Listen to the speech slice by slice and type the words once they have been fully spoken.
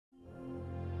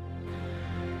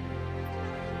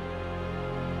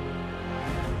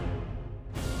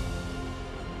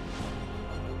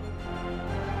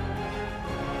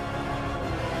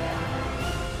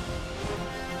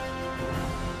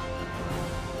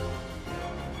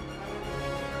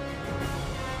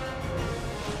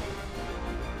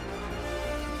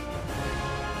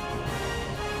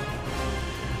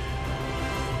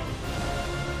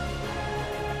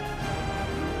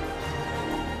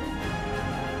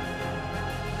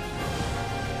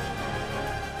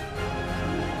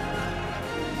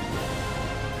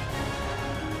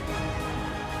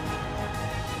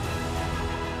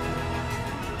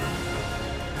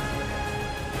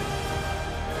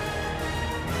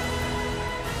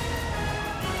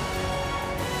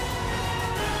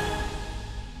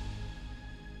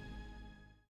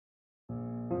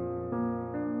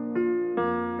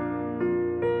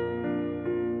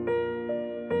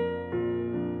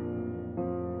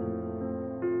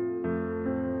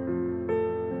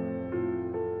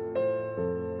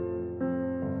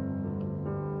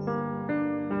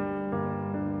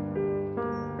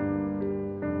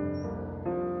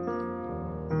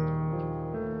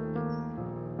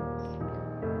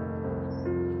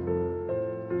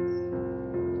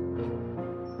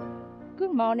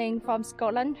morning from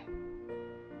Scotland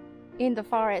in the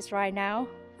forest right now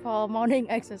for morning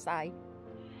exercise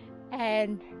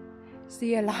and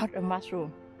see a lot of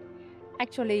mushroom.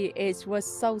 Actually, it was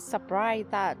so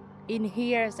surprised that in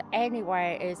here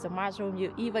anywhere is a mushroom.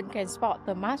 You even can spot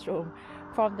the mushroom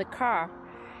from the car,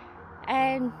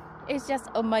 and it's just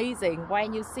amazing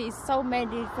when you see so many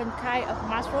different kind of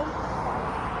mushroom,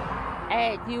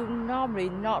 and you normally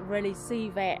not really see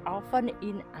very often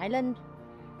in Ireland.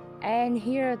 And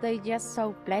here they just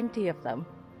so plenty of them,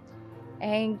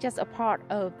 and just a part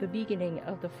of the beginning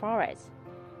of the forest.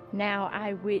 Now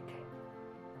I with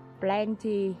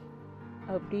plenty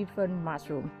of different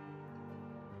mushroom.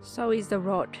 So is the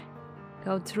road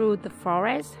go through the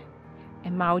forest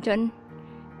and mountain,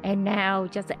 and now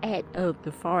just the edge of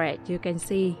the forest you can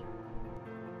see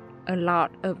a lot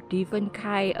of different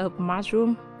kind of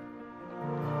mushroom.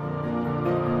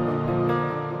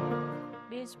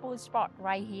 Beautiful spot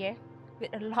right here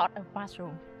with a lot of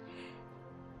mushroom.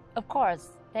 Of course,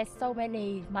 there's so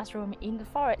many mushroom in the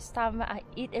forest. Some are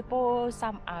eatable,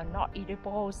 some are not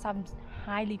eatable, some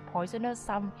highly poisonous,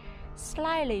 some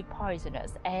slightly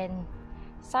poisonous, and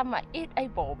some are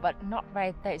eatable but not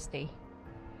very tasty.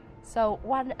 So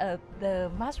one of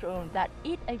the mushroom that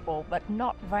eatable but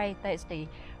not very tasty,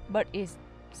 but is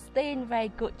still very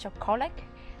good to collect,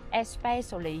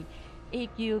 especially if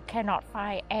you cannot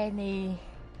find any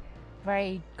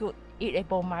very good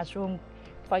eatable mushroom.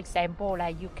 For example,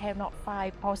 like you cannot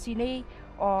find porcini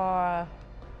or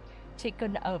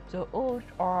chicken of the wood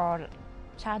or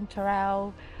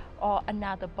chanterelle or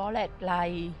another bolete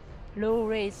like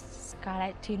Luris,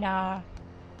 scarlatina,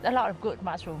 a lot of good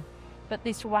mushroom. But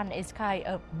this one is kind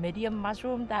of medium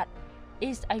mushroom that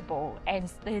is able and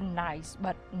still nice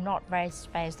but not very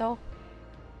special.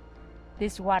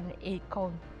 This one is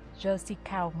called Jersey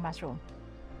cow mushroom.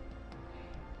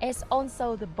 It's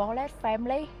also the bolete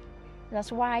family.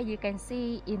 That's why you can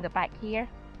see in the back here,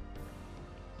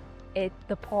 it's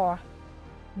the paw,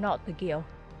 not the gill.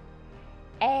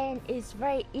 And it's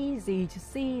very easy to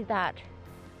see that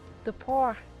the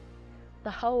paw,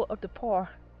 the whole of the paw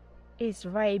is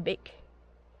very big.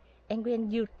 And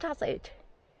when you touch it,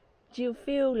 you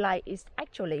feel like it's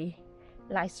actually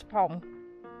like sponge.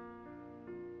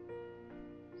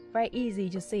 Very easy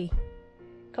to see.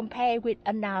 Compared with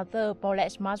another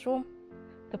bolete mushroom,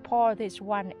 the paw this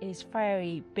one is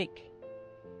very big,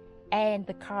 and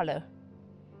the color,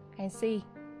 can see,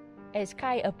 it's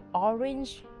kind of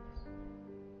orange,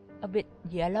 a bit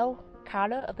yellow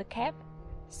color of the cap,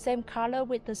 same color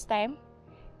with the stem,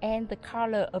 and the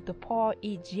color of the paw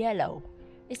is yellow.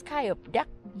 It's kind of dark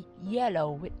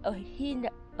yellow with a hint,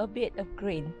 a bit of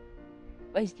green,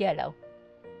 but it's yellow.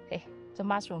 Okay, the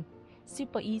mushroom,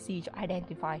 super easy to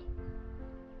identify.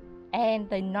 And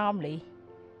they normally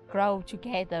grow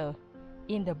together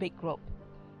in the big group.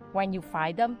 When you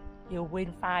find them, you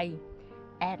will find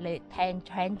at least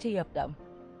 10-20 of them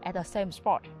at the same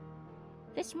spot.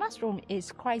 This mushroom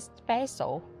is quite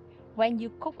special. When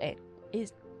you cook it,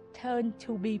 it turns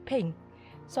to be pink.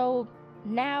 So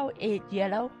now it's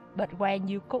yellow, but when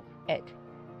you cook it,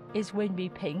 it will be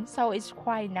pink. So it's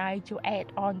quite nice to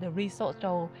add on the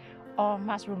risotto or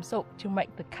mushroom soup to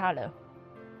make the color.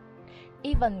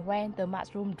 Even when the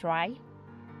mushroom dry,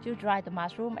 you dry the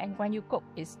mushroom, and when you cook,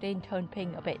 it still turn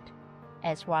pink a bit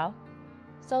as well.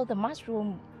 So the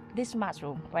mushroom, this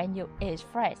mushroom, when you eat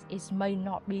fresh, it may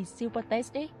not be super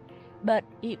tasty, but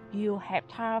if you have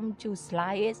time to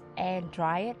slice it and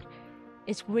dry it,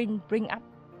 it will bring up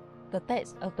the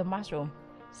taste of the mushroom.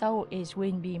 So it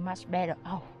will be much better.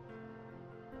 Oh,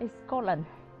 it's Scotland.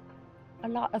 A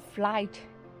lot of flies,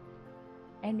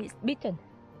 and it's bitten.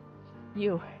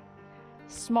 You.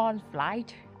 Small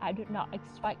flight. I did not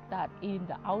expect that in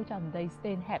the autumn they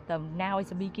still have them. Now it's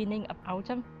the beginning of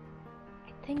autumn.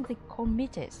 I think they call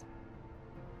midges.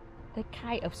 They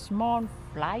kind of small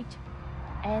flight,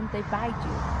 and they bite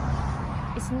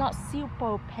you. It's not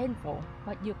super painful,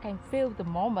 but you can feel the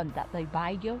moment that they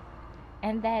bite you,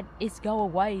 and then it's go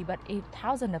away. But if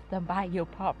thousands of them bite you,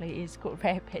 probably it's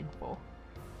very painful.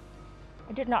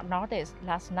 I did not notice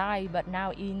last night, but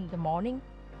now in the morning,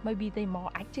 maybe they more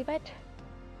activate.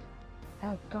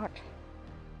 Oh God.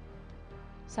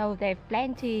 So there's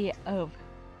plenty of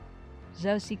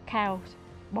Jersey cow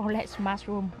bolete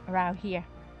mushroom around here.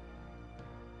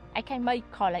 I can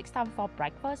collect some for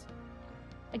breakfast.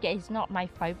 Again, it's not my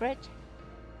favorite,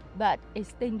 but it's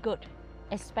still good,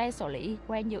 especially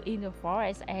when you're in the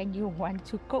forest and you want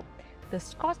to cook the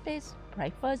Scottish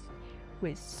breakfast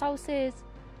with sauces,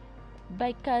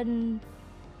 bacon,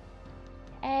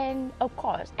 and of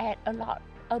course add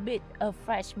a bit of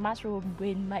fresh mushroom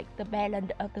will make the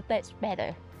balance of the taste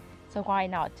better. So why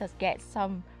not just get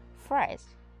some fresh,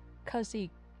 cozy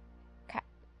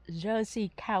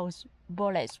Jersey cow's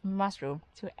bolex mushroom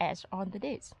to add on the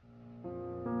dish.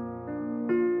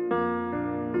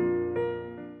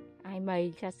 I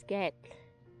may just get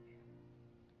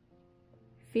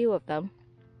few of them.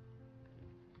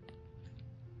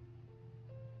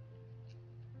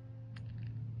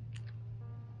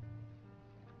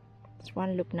 This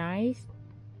one look nice,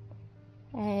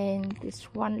 and this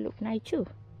one look nice too.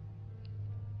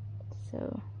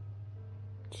 So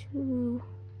 2,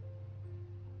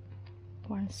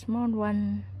 1 small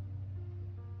one.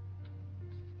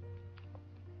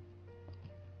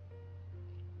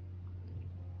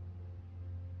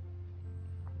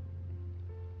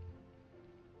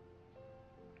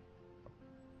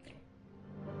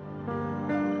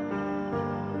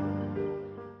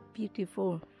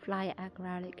 Beautiful fly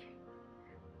acrylic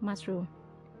mushroom,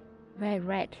 very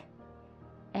red,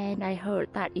 and I heard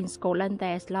that in Scotland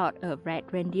there's a lot of red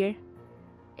reindeer.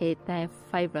 It's their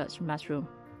favorite mushroom.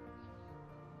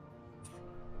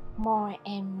 More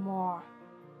and more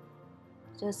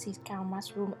Jersey cow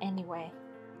mushroom anywhere.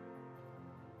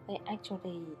 They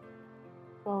actually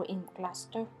grow in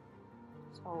cluster,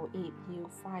 so if you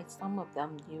find some of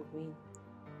them, you will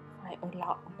find a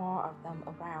lot more of them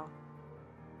around.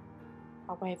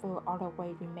 However,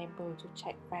 always remember to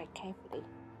check very carefully,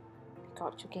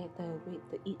 because together with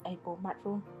the eatable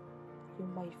mushroom, you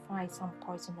may find some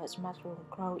poisonous mushroom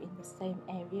grow in the same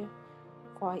area.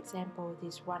 For example,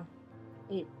 this one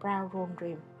is brown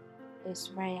rondrim. It's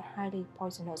very highly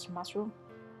poisonous mushroom.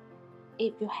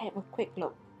 If you have a quick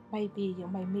look, maybe you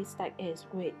may mistake it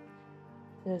with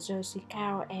the Jersey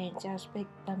cow and just pick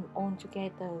them all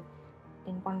together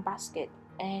in one basket.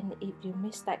 And if you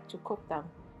mistake to cook them,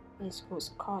 it could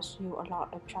cause you a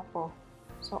lot of trouble.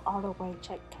 So always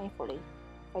check carefully.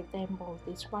 For example,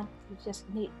 this one, you just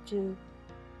need to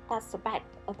touch the back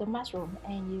of the mushroom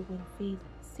and you will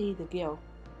see the gill.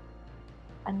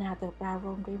 Another brown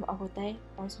rondrim over there,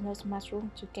 poisonous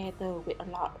mushroom together with a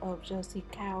lot of Jersey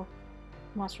cow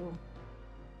mushroom.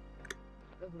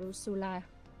 Rusula,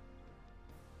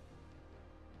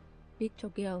 little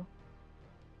gill,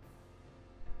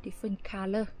 different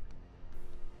color.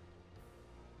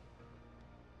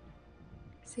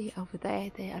 See over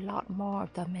there are a lot more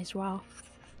of them as well.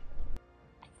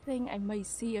 I think I may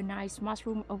see a nice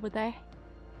mushroom over there.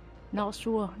 Not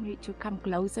sure, need to come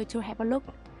closer to have a look.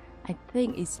 I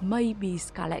think it's maybe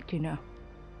scarlet tuna.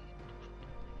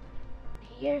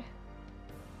 Here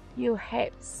you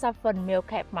have saffron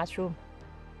milkcap mushroom.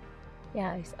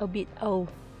 Yeah, it's a bit old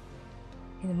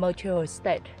in the mature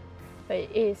state, but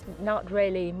it's not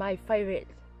really my favorite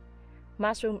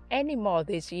mushroom anymore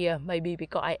this year, maybe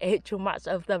because I ate too much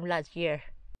of them last year.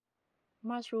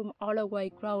 Mushroom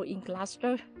always grow in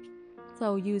cluster,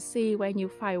 so you see when you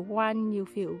find one, you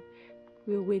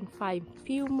will find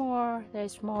few more.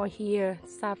 There's more here,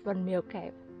 saffron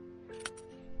milkcap.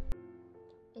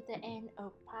 It's the end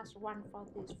of part 1 for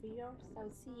this video, so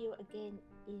see you again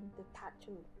in the part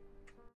 2.